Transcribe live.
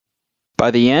By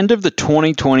the end of the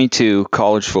 2022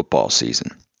 college football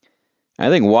season, I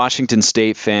think Washington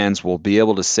State fans will be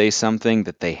able to say something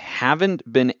that they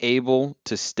haven't been able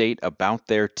to state about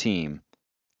their team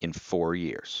in 4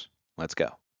 years. Let's go.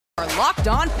 Locked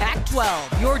On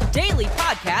Pac-12, your daily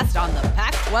podcast on the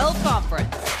Pac-12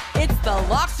 Conference. It's the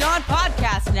Locked On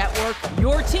Podcast Network,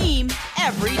 your team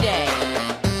every day.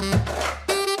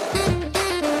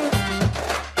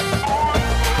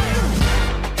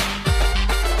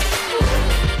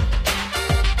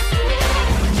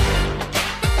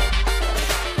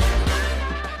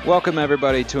 Welcome,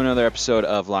 everybody, to another episode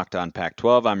of Locked On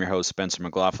Pac-12. I'm your host, Spencer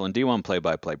McLaughlin, D1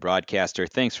 play-by-play broadcaster.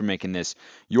 Thanks for making this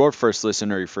your first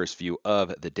listen or your first view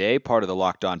of the day. Part of the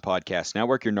Locked On Podcast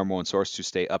Network, your number one source to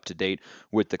stay up to date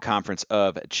with the Conference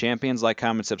of Champions. Like,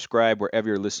 comment, subscribe wherever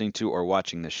you're listening to or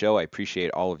watching the show. I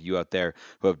appreciate all of you out there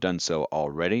who have done so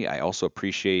already. I also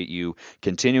appreciate you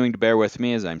continuing to bear with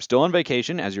me as I'm still on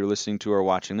vacation as you're listening to or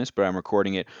watching this, but I'm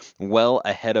recording it well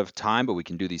ahead of time. But we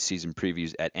can do these season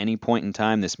previews at any point in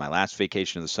time. This is my last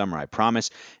vacation of the summer, I promise.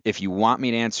 If you want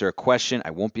me to answer a question, I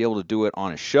won't be able to do it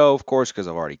on a show, of course, because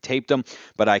I've already taped them,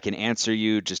 but I can answer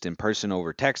you just in person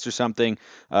over text or something,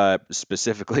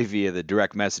 specifically via the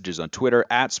direct messages on Twitter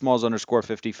at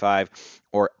Smalls_55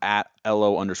 or at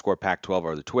LO_Pac12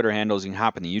 are the Twitter handles. You can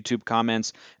hop in the YouTube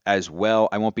comments as well.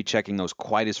 I won't be checking those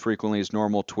quite as frequently as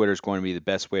normal. Twitter is going to be the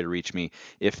best way to reach me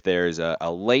if there's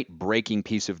a late breaking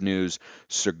piece of news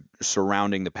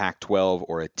surrounding the Pac-12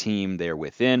 or a team they're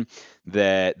within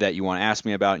that you want to ask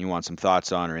me about and you want some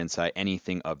thoughts on or insight,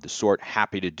 anything of the sort.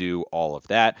 Happy to do all of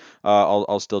that.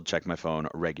 I'll still check my phone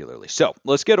regularly. So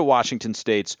let's get to Washington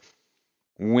State's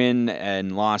win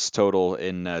and loss total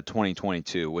in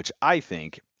 2022, which I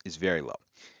think is very low.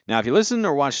 Now, if you listen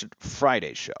or watch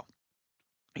Friday's show,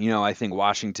 I think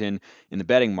Washington in the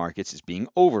betting markets is being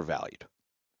overvalued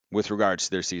with regards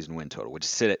to their season win total, which is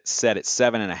set at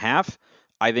 7.5.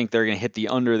 I think they're going to hit the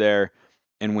under there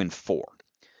and win 4.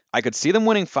 I could see them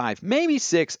winning 5, maybe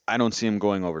 6. I don't see them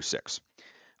going over 6.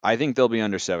 I think they'll be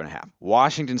under 7.5.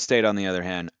 Washington State, on the other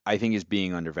hand, I think is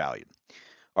being undervalued.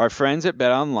 Our friends at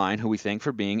BetOnline, who we thank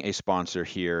for being a sponsor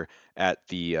here at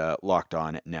the Locked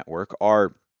On Network,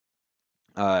 are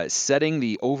setting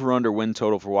the over-under win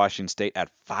total for Washington State at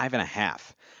 5.5.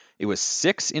 It was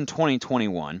 6 in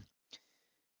 2021,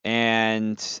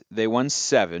 and they won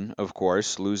 7, of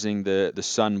course, losing the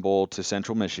Sun Bowl to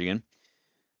Central Michigan.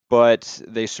 But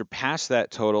they surpassed that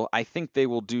total. I think they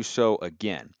will do so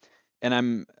again. And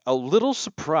I'm a little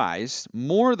surprised,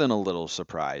 more than a little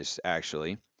surprised,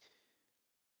 actually,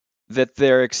 that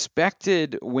their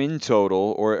expected win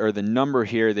total, or the number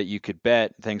here that you could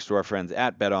bet, thanks to our friends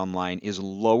at BetOnline, is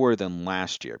lower than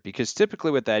last year. Because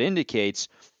typically what that indicates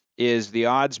is the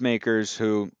odds makers,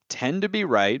 who tend to be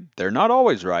right, they're not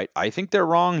always right, I think they're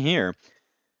wrong here,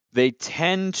 they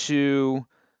tend to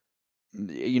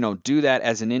do that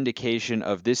as an indication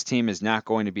of this team is not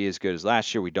going to be as good as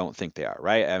last year. We don't think they are,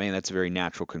 right? I mean, that's a very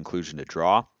natural conclusion to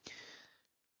draw.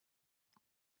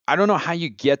 I don't know how you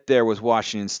get there with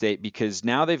Washington State, because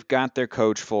now they've got their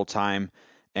coach full-time,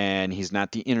 and he's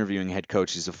not the interviewing head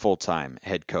coach. He's a full-time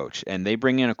head coach. And they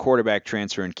bring in a quarterback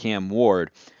transfer in Cam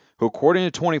Ward, who, according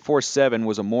to 24/7,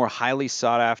 was a more highly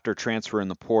sought-after transfer in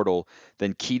the portal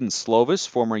than Keaton Slovis,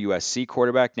 former USC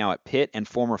quarterback, now at Pitt, and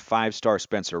former 5-star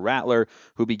Spencer Rattler,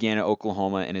 who began at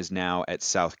Oklahoma and is now at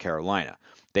South Carolina.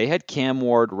 They had Cam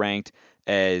Ward ranked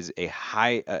as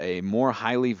a more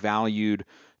highly valued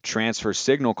transfer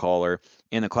signal caller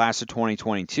in the class of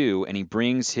 2022, and he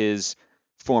brings his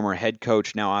former head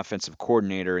coach, now offensive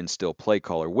coordinator and still play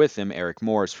caller with him, Eric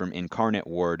Morris from Incarnate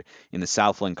Word in the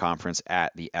Southland Conference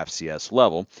at the FCS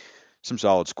level. Some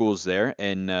solid schools there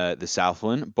in the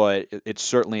Southland, but it's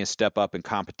certainly a step up in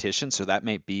competition, so that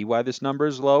may be why this number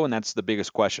is low, and that's the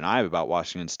biggest question I have about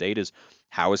Washington State is,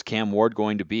 how is Cam Ward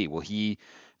going to be? Will he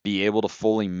be able to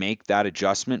fully make that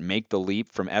adjustment, make the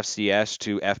leap from FCS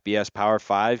to FBS Power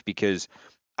 5? Because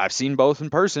I've seen both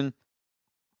in person.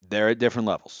 They're at different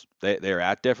levels. They're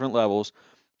at different levels.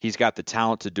 He's got the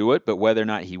talent to do it, but whether or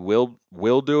not he will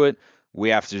do it, we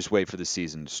have to just wait for the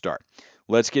season to start.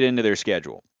 Let's get into their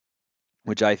schedule,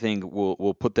 which I think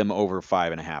will put them over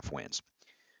 5.5 wins.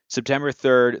 September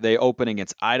 3rd, they open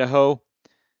against Idaho.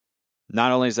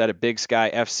 Not only is that a Big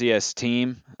Sky FCS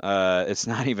team, it's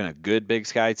not even a good Big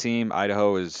Sky team.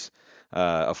 Idaho is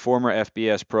a former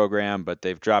FBS program, but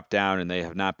they've dropped down and they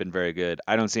have not been very good.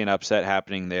 I don't see an upset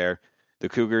happening there. The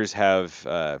Cougars have,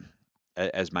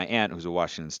 as my aunt, who's a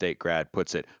Washington State grad,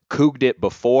 puts it, couged it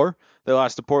before. They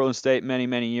lost to Portland State many,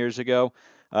 many years ago.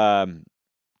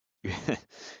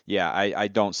 Yeah, I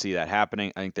don't see that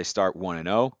happening. I think they start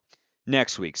 1-0.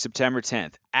 Next week, September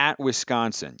 10th, at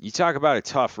Wisconsin. You talk about a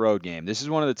tough road game. This is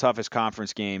one of the toughest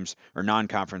conference games, or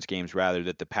non-conference games rather,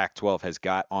 that the Pac-12 has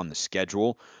got on the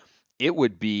schedule. It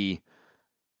would be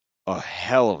a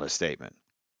hell of a statement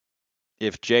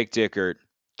if Jake Dickert,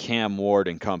 Cam Ward,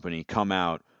 and company come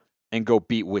out and go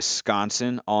beat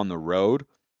Wisconsin on the road.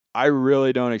 I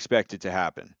really don't expect it to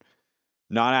happen.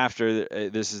 Not after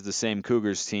this is the same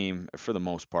Cougars team, for the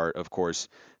most part, of course,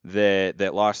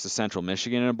 that lost to Central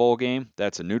Michigan in a bowl game.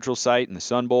 That's a neutral site in the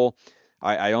Sun Bowl.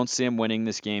 I don't see them winning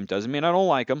this game. Doesn't mean I don't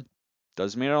like them.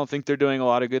 Doesn't mean I don't think they're doing a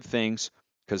lot of good things,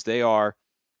 because they are.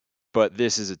 But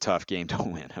this is a tough game to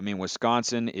win. I mean,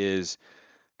 Wisconsin is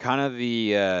kind of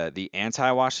the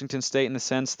anti-Washington State in the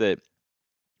sense that,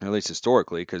 at least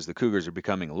historically, because the Cougars are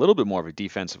becoming a little bit more of a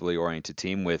defensively oriented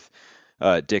team with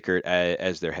Dickert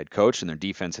as their head coach, and their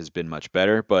defense has been much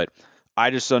better. But I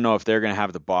just don't know if they're going to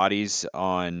have the bodies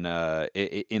on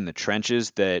in the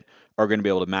trenches that are going to be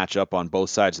able to match up on both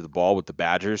sides of the ball with the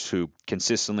Badgers, who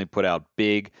consistently put out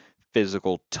big,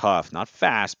 physical, tough, not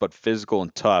fast, but physical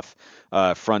and tough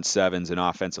front sevens and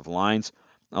offensive lines.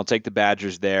 I'll take the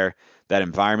Badgers there. That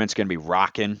environment's going to be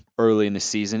rocking early in the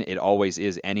season. It always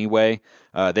is anyway.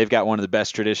 They've got one of the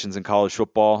best traditions in college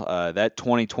football. That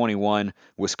 2021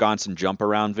 Wisconsin jump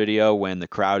around video, when the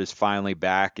crowd is finally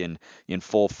back and in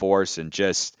full force and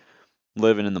just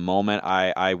living in the moment.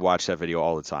 I watch that video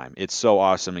all the time. It's so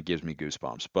awesome. It gives me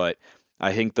goosebumps. But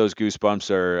I think those goosebumps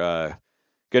are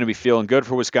going to be feeling good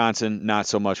for Wisconsin, not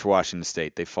so much for Washington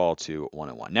State. They fall to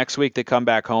 1-1. Next week, they come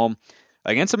back home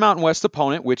against a Mountain West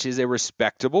opponent, which is a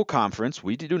respectable conference.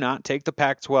 We do not take the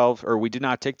Pac-12, or we do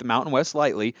not take the Mountain West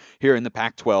lightly here in the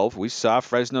Pac-12. We saw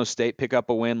Fresno State pick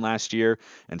up a win last year,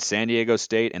 and San Diego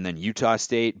State, and then Utah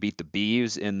State beat the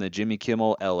Beavs in the Jimmy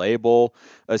Kimmel LA Bowl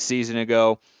a season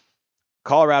ago.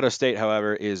 Colorado State,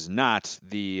 however, is not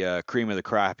the cream of the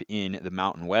crop in the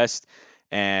Mountain West,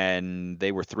 and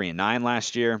they were 3-9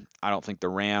 last year. I don't think the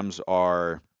Rams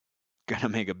are going to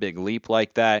make a big leap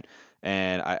like that.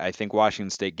 And I think Washington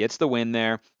State gets the win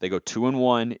there. They go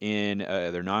 2-1 in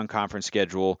their non-conference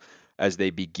schedule as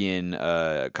they begin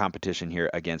competition here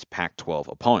against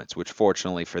Pac-12 opponents, which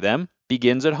fortunately for them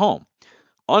begins at home.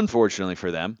 Unfortunately for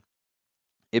them,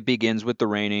 it begins with the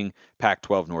reigning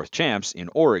Pac-12 North champs in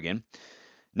Oregon.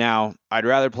 Now, I'd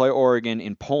rather play Oregon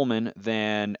in Pullman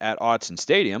than at Autzen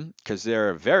Stadium, because they're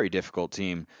a very difficult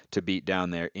team to beat down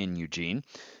there in Eugene.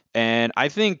 And I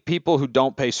think people who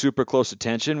don't pay super close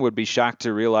attention would be shocked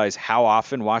to realize how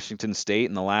often Washington State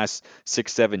in the last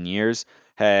 6-7 years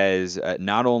has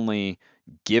not only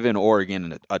given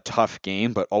Oregon a tough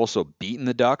game, but also beaten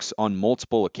the Ducks on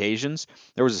multiple occasions.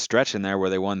 There was a stretch in there where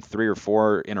they won 3 or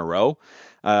 4 in a row.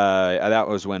 That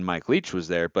was when Mike Leach was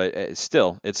there, but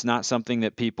still, it's not something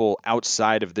that people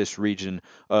outside of this region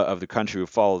of the country who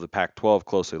follow the Pac-12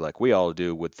 closely like we all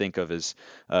do would think of as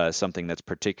something that's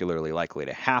particularly likely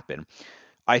to happen.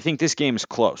 I think this game is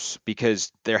close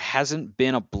because there hasn't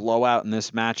been a blowout in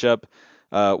this matchup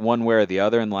one way or the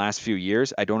other in the last few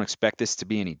years. I don't expect this to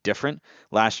be any different.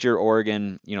 Last year,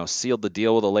 Oregon, sealed the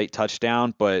deal with a late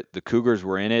touchdown, but the Cougars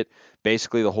were in it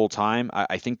basically the whole time.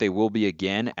 I think they will be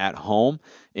again at home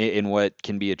in what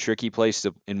can be a tricky place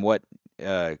to,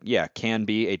 can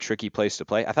be a tricky place to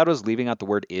play. I thought I was leaving out the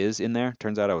word is in there.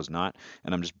 Turns out I was not,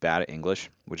 and I'm just bad at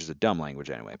English, which is a dumb language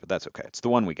anyway, but that's okay. It's the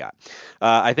one we got.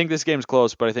 I think this game's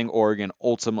close, but I think Oregon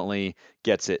ultimately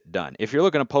gets it done. If you're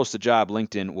looking to post a job,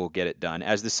 LinkedIn will get it done.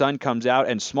 As the sun comes out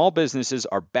and small businesses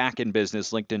are back in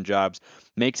business, LinkedIn Jobs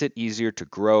makes it easier to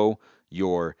grow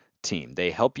your team. They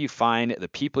help you find the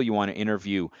people you want to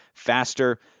interview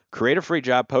faster. Create a free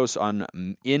job post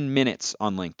in minutes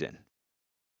on LinkedIn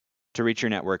to reach your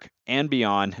network and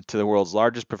beyond to the world's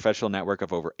largest professional network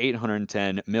of over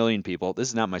 810 million people. This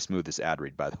is not my smoothest ad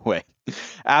read, by the way.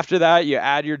 After that, you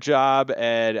add your job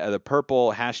and the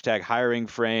purple hashtag hiring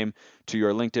frame to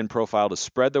your LinkedIn profile to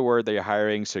spread the word that you're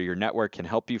hiring so your network can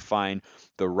help you find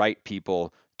the right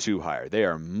people to hire. They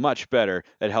are much better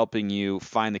at helping you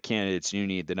find the candidates you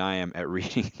need than I am at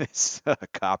reading this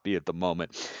copy at the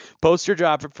moment. Post your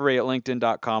job for free at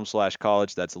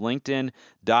linkedin.com/college. That's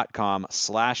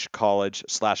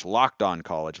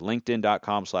linkedin.com/college/lockedoncollege.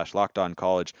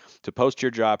 linkedin.com/lockedoncollege to post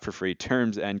your job for free.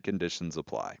 Terms and conditions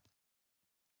apply.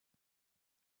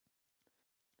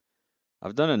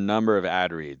 I've done a number of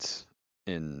ad reads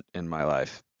in my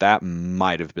life. That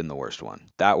might have been the worst one.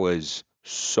 That was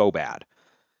so bad.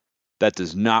 That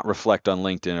does not reflect on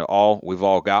LinkedIn at all. We've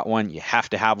all got one. You have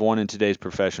to have one in today's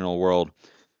professional world.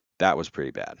 That was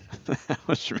pretty bad. That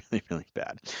was really, really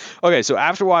bad. Okay, so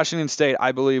after Washington State,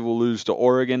 I believe will lose to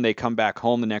Oregon. They come back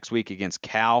home the next week against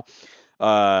Cal.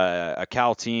 a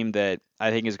Cal team that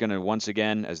I think is going to once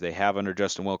again, as they have under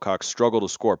Justin Wilcox, struggle to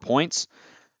score points.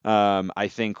 I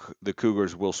think the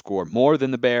Cougars will score more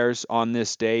than the Bears on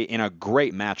this day in a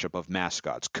great matchup of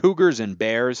mascots. Cougars and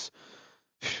Bears.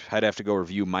 I'd have to go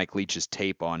review Mike Leach's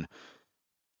tape on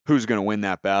who's going to win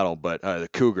that battle, but the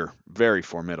Cougar, very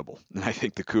formidable, and I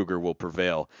think the Cougar will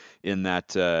prevail in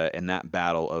that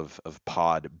battle of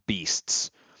pod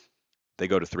beasts. They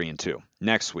go to 3-2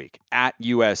 next week at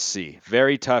USC.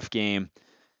 Very tough game.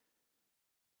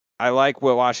 I like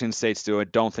what Washington State's doing.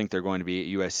 Don't think they're going to be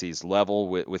at USC's level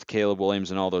with Caleb Williams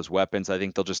and all those weapons. I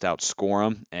think they'll just outscore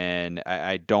them, and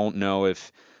I don't know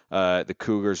if the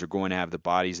Cougars are going to have the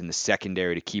bodies in the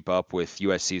secondary to keep up with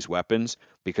USC's weapons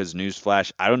because,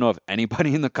 newsflash, I don't know if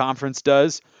anybody in the conference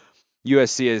does.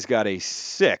 USC has got a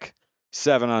sick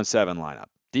 7-on-7 lineup.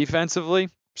 Defensively,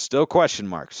 still question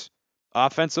marks.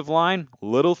 Offensive line,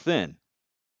 little thin.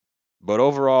 But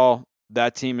overall,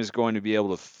 that team is going to be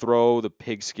able to throw the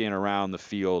pigskin around the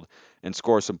field and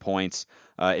score some points.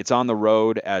 It's on the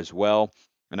road as well.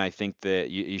 And I think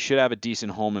that you should have a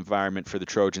decent home environment for the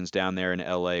Trojans down there in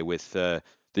LA with the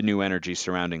new energy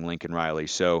surrounding Lincoln Riley.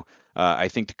 So I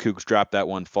think the Cougs drop that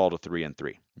one, fall to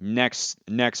 3-3.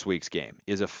 Next week's game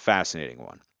is a fascinating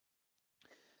one.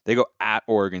 They go at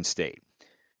Oregon State.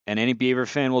 And any Beaver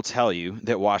fan will tell you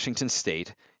that Washington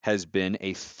State has been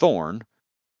a thorn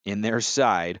in their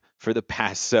side for the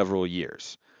past several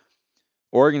years.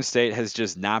 Oregon State has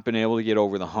just not been able to get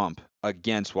over the hump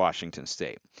against Washington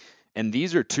State. And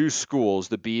these are two schools,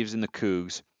 the Beavs and the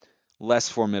Cougs, less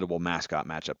formidable mascot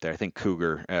matchup there. I think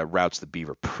Cougar routs the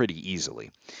Beaver pretty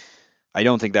easily. I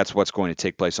don't think that's what's going to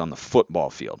take place on the football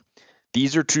field.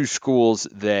 These are two schools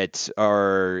that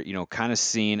are, kind of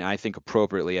seen, I think,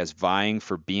 appropriately as vying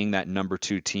for being that number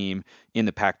 2 team in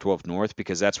the Pac-12 North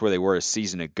because that's where they were a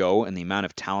season ago, and the amount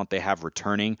of talent they have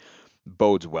returning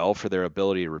bodes well for their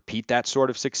ability to repeat that sort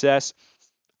of success.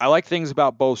 I like things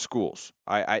about both schools.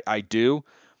 I do.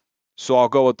 So I'll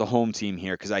go with the home team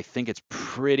here because I think it's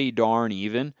pretty darn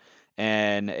even.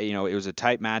 And, it was a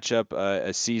tight matchup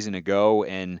a season ago,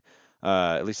 and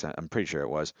at least I'm pretty sure it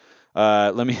was.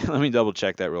 Let me double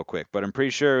check that real quick, but I'm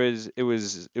pretty sure it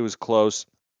was close.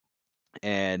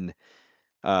 And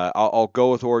I'll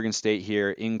go with Oregon State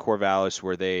here in Corvallis,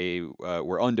 where they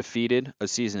were undefeated a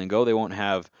season ago. They won't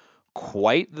have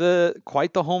quite the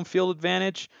home field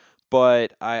advantage,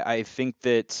 but I think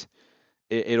that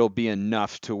it'll be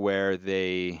enough to where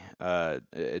they are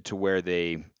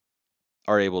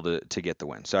able to get the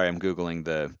win. Sorry, I'm googling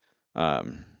the.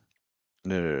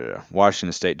 No.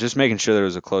 Washington State. Just making sure there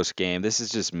was a close game. This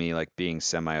is just me being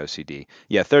semi-OCD.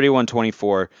 Yeah,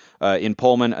 31-24. In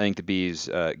Pullman, I think the Bees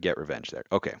get revenge there.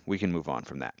 Okay, we can move on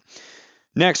from that.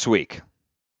 Next week,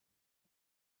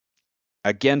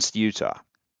 against Utah.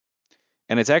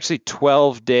 And it's actually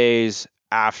 12 days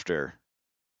after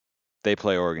they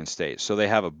play Oregon State. So they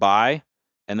have a bye,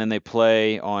 and then they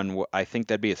play on, I think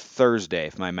that'd be a Thursday,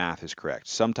 if my math is correct.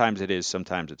 Sometimes it is,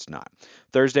 sometimes it's not.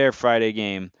 Thursday or Friday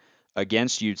game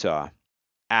against Utah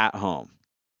at home.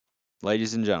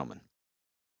 Ladies and gentlemen,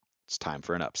 it's time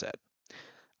for an upset.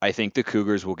 I think the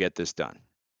Cougars will get this done.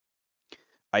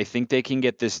 I think they can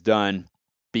get this done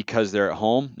because they're at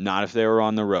home, not if they were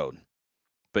on the road.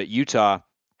 But Utah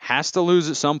has to lose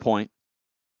at some point.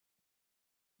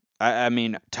 I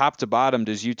mean, top to bottom,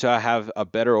 does Utah have a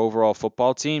better overall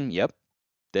football team? Yep,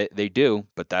 they do,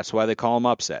 but that's why they call them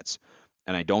upsets.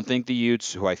 And I don't think the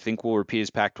Utes, who I think will repeat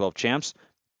as Pac-12 champs,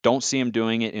 don't see them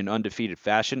doing it in undefeated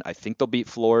fashion. I think they'll beat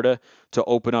Florida to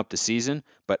open up the season,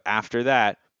 but after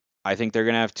that, I think they're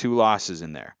going to have 2 losses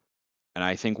in there. And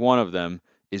I think one of them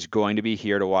is going to be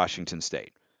here to Washington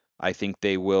State. I think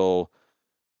they will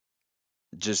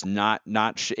just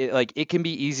it can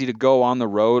be easy to go on the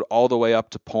road all the way up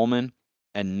to Pullman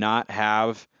and not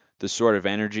have the sort of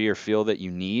energy or feel that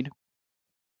you need.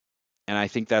 And I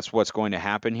think that's what's going to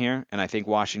happen here. And I think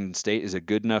Washington State is a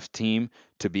good enough team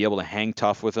to be able to hang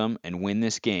tough with them and win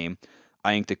this game.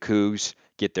 I think the Cougs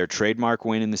get their trademark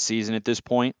win in the season at this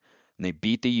point, and they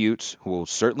beat the Utes, who will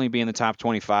certainly be in the top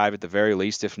 25 at the very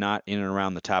least, if not in and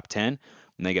around the top 10.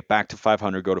 And they get back to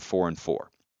 500, go to 4-4.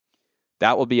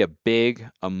 That will be a big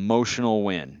emotional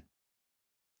win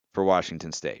for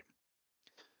Washington State,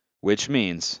 which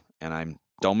means, and I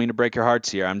don't mean to break your hearts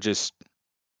here, I'm just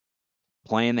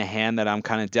playing the hand that I'm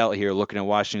kind of dealt here, looking at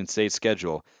Washington State's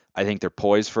schedule. I think they're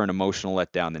poised for an emotional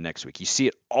letdown the next week. You see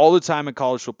it all the time in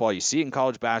college football. You see it in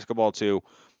college basketball too.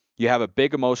 You have a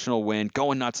big emotional win,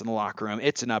 going nuts in the locker room.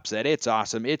 It's an upset. It's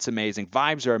awesome. It's amazing.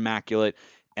 Vibes are immaculate.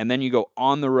 And then you go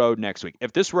on the road next week.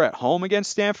 If this were at home against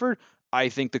Stanford, I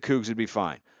think the Cougs would be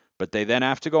fine. But they then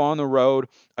have to go on the road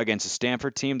against a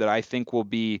Stanford team that I think will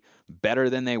be better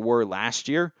than they were last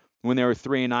year when they were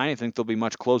 3-9. I think they'll be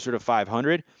much closer to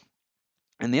 500.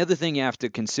 And the other thing you have to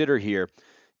consider here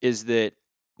is that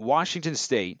Washington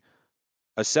State,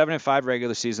 a 7-5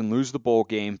 regular season, lose the bowl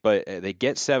game, but they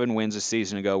get 7 wins a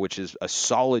season ago, which is a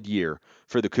solid year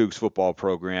for the Cougs football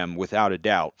program without a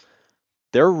doubt.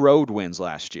 Their road wins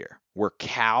last year were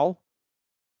Cal,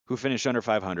 who finished under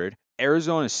 500,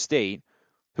 Arizona State,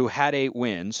 who had 8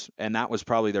 wins, and that was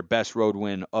probably their best road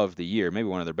win of the year, maybe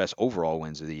one of their best overall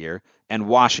wins of the year, and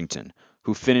Washington,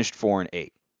 who finished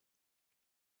 4-8.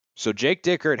 So Jake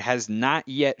Dickert has not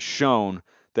yet shown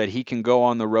that he can go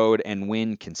on the road and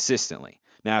win consistently.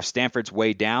 Now, if Stanford's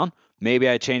way down, maybe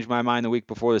I change my mind the week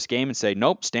before this game and say,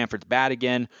 nope, Stanford's bad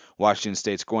again. Washington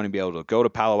State's going to be able to go to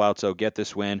Palo Alto, get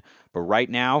this win. But right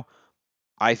now,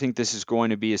 I think this is going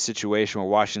to be a situation where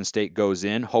Washington State goes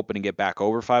in hoping to get back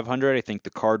over 500. I think the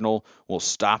Cardinal will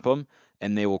stop them,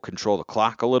 and they will control the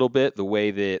clock a little bit the way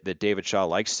that David Shaw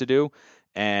likes to do.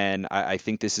 And I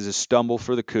think this is a stumble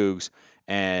for the Cougs,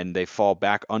 and they fall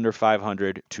back under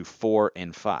 500 to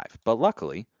 4-5. But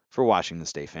luckily for Washington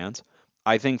State fans,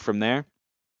 I think from there,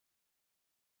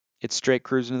 it's straight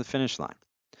cruising to the finish line.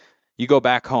 You go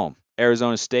back home.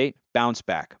 Arizona State, bounce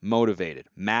back, motivated,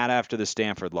 mad after the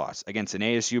Stanford loss against an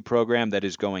ASU program that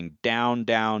is going down,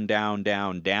 down, down,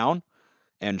 down, down,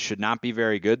 and should not be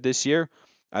very good this year.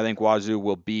 I think Wazoo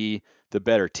will be the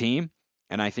better team,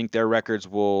 and I think their records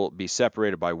will be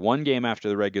separated by 1 game after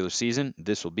the regular season.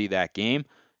 This will be that game.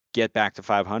 Get back to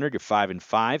 500, you're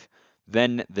 5-5.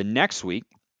 Then the next week,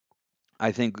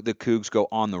 I think the Cougs go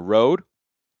on the road.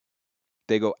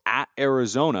 They go at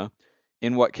Arizona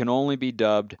in what can only be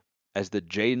dubbed as the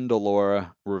Jayden de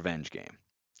Laura revenge game.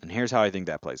 And here's how I think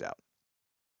that plays out.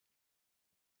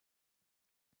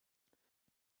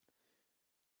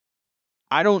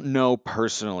 I don't know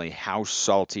personally how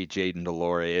salty Jayden de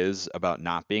Laura is about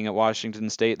not being at Washington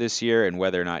State this year and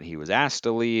whether or not he was asked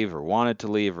to leave or wanted to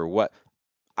leave or what.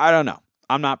 I don't know.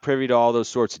 I'm not privy to all those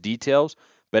sorts of details,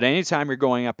 but anytime you're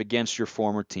going up against your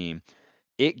former team,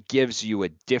 it gives you a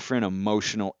different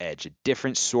emotional edge, a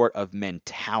different sort of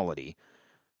mentality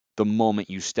the moment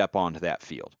you step onto that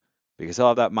field. Because he'll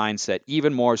have that mindset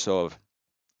even more so of,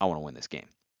 I want to win this game.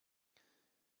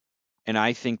 And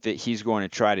I think that he's going to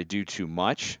try to do too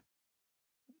much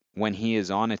when he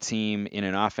is on a team in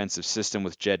an offensive system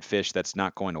with Jedd Fisch that's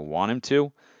not going to want him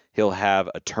to. He'll have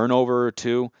a turnover or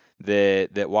two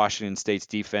that Washington State's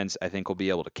defense, I think, will be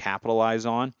able to capitalize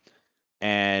on.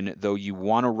 And though you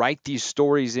want to write these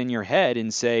stories in your head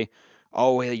and say,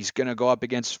 oh, he's going to go up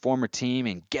against his former team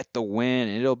and get the win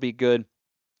and it'll be good,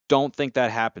 don't think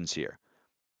that happens here.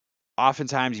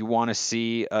 Oftentimes you want to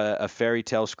see a fairy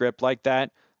tale script like that.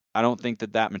 I don't think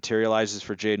that materializes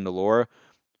for Jayden de Laura.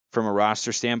 From a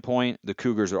roster standpoint, the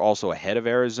Cougars are also ahead of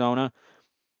Arizona.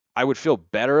 I would feel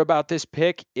better about this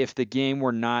pick if the game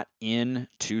were not in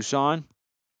Tucson.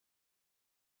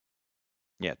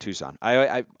 Yeah, Tucson.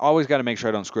 I always got to make sure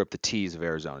I don't screw up the T's of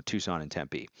Arizona, Tucson and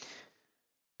Tempe.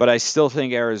 But I still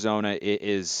think Arizona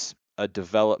is a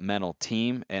developmental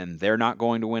team, and they're not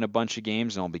going to win a bunch of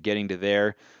games, and I'll be getting to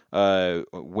their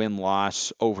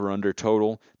win-loss over-under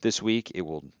total this week. It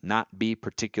will not be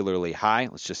particularly high.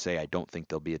 Let's just say I don't think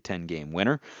they'll be a 10-game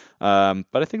winner. But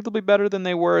I think they'll be better than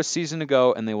they were a season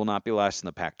ago, and they will not be last in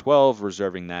the Pac-12,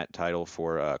 reserving that title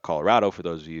for Colorado, for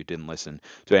those of you who didn't listen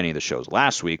to any of the shows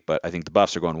last week. But I think the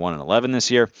Buffs are going 1-11 this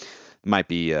year. It might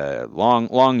be a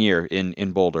long year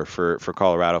in Boulder for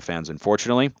Colorado fans,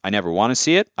 unfortunately. I never want to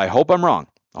see it. I hope I'm wrong.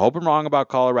 I hope I'm wrong about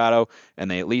Colorado,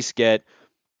 and they at least get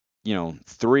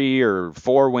 3 or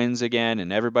 4 wins again,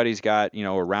 and everybody's got,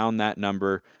 around that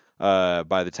number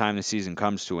by the time the season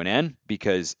comes to an end,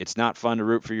 because it's not fun to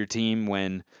root for your team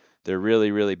when they're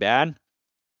really, really bad.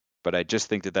 But I just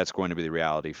think that that's going to be the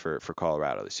reality for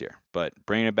Colorado this year. But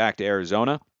bringing it back to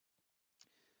Arizona,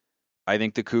 I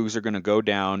think the Cougs are going to go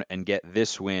down and get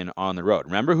this win on the road.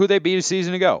 Remember who they beat a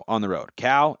season ago on the road?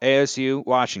 Cal, ASU,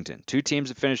 Washington. 2 teams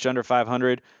that finished under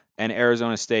 500. And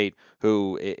Arizona State,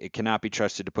 who it cannot be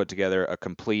trusted to put together a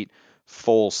complete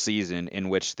full season in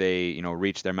which they,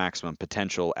 reach their maximum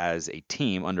potential as a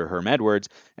team under Herm Edwards,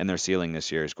 and their ceiling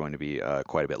this year is going to be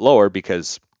quite a bit lower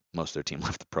because most of their team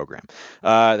left the program.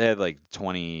 They had like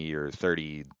 20 or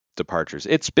 30 departures.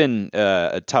 It's been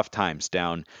tough times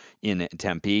down in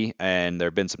Tempe, and there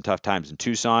have been some tough times in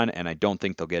Tucson, and I don't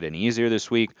think they'll get any easier this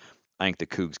week. I think the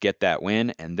Cougs get that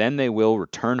win, and then they will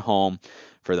return home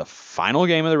for the final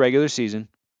game of the regular season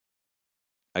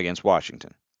against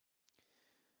Washington.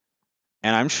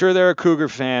 And I'm sure there are Cougar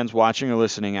fans watching or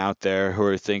listening out there who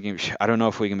are thinking, I don't know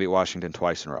if we can beat Washington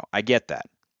twice in a row. I get that.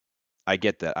 I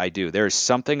get that. I do. There is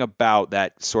something about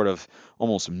that sort of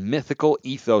almost mythical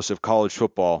ethos of college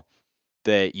football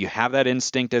that you have that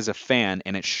instinct as a fan,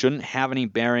 and it shouldn't have any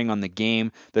bearing on the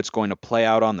game that's going to play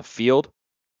out on the field.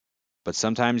 But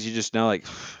sometimes you just know, like,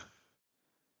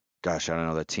 gosh, I don't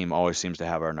know. That team always seems to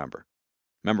have our number.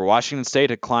 Remember, Washington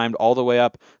State had climbed all the way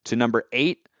up to number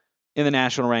 8 in the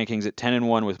national rankings at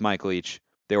 10-1 with Mike Leach.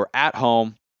 They were at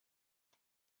home.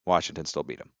 Washington still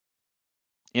beat them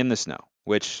in the snow,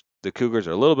 which the Cougars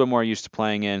are a little bit more used to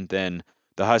playing in than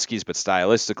the Huskies, but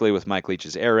stylistically with Mike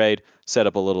Leach's air raid, set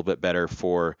up a little bit better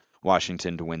for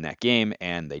Washington to win that game,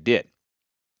 and they did.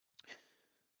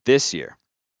 This year,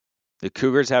 the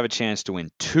Cougars have a chance to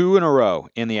win 2 in a row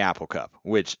in the Apple Cup,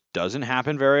 which doesn't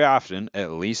happen very often,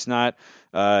 at least not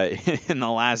in the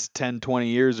last 10, 20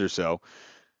 years or so.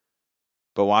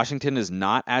 But Washington is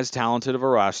not as talented of a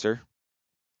roster.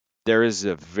 There is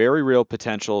a very real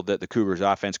potential that the Cougars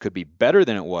offense could be better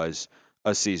than it was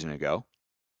a season ago.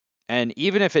 And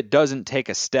even if it doesn't take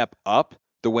a step up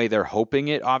the way they're hoping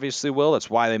it obviously will, that's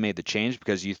why they made the change,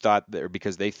 because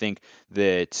because they think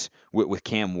that with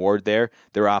Cam Ward there,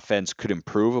 their offense could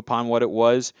improve upon what it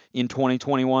was in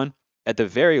 2021. At the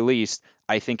very least,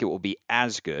 I think it will be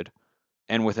as good.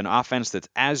 And with an offense that's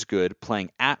as good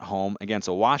playing at home against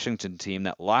a Washington team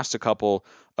that lost a couple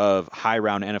of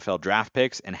high-round NFL draft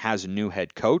picks and has a new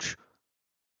head coach,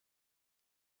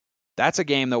 that's a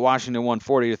game that Washington won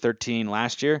 40-13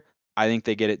 last year. I think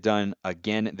they get it done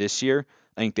again this year.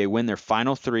 I think they win their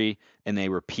final 3 and they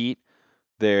repeat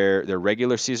their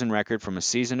regular season record from a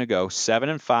season ago,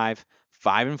 7-5,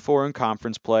 5-4 in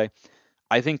conference play.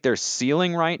 I think their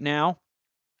ceiling right now,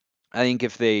 I think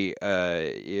if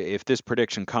this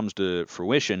prediction comes to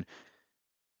fruition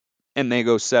and they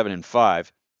go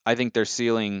 7-5, I think their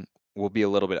ceiling will be a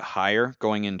little bit higher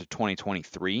going into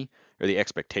 2023, or the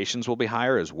expectations will be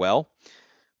higher as well.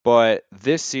 But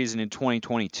this season in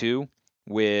 2022,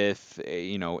 with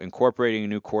incorporating a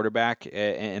new quarterback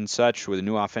and such, with a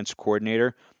new offensive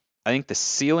coordinator, I think the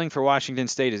ceiling for Washington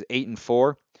State is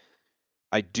 8-4.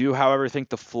 I do, however, think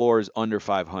the floor is under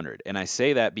 500, and I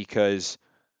say that because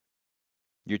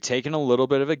you're taking a little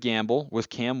bit of a gamble with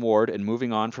Cam Ward and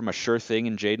moving on from a sure thing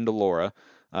in Jayden de Laura,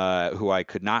 who I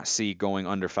could not see going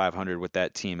under 500 with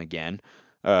that team again.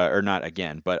 Or not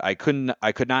again, but I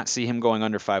could not see him going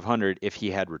under 500 if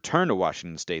he had returned to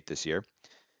Washington State this year.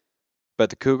 But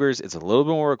the Cougars, it's a little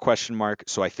bit more a question mark.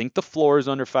 So I think the floor is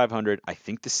under 500. I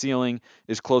think the ceiling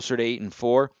is closer to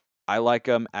 8-4. I like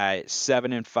them at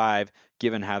 7-5,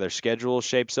 given how their schedule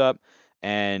shapes up,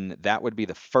 and that would be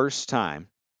the first time.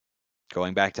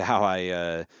 Going back to how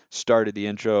I started the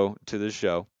intro to this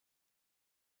show,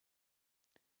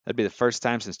 that'd be the first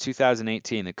time since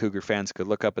 2018 that Cougar fans could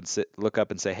look up and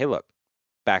say, "Hey, look,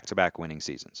 back-to-back winning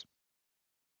seasons."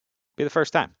 Be the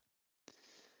first time.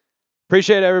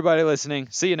 Appreciate everybody listening.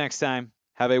 See you next time.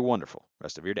 Have a wonderful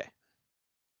rest of your day.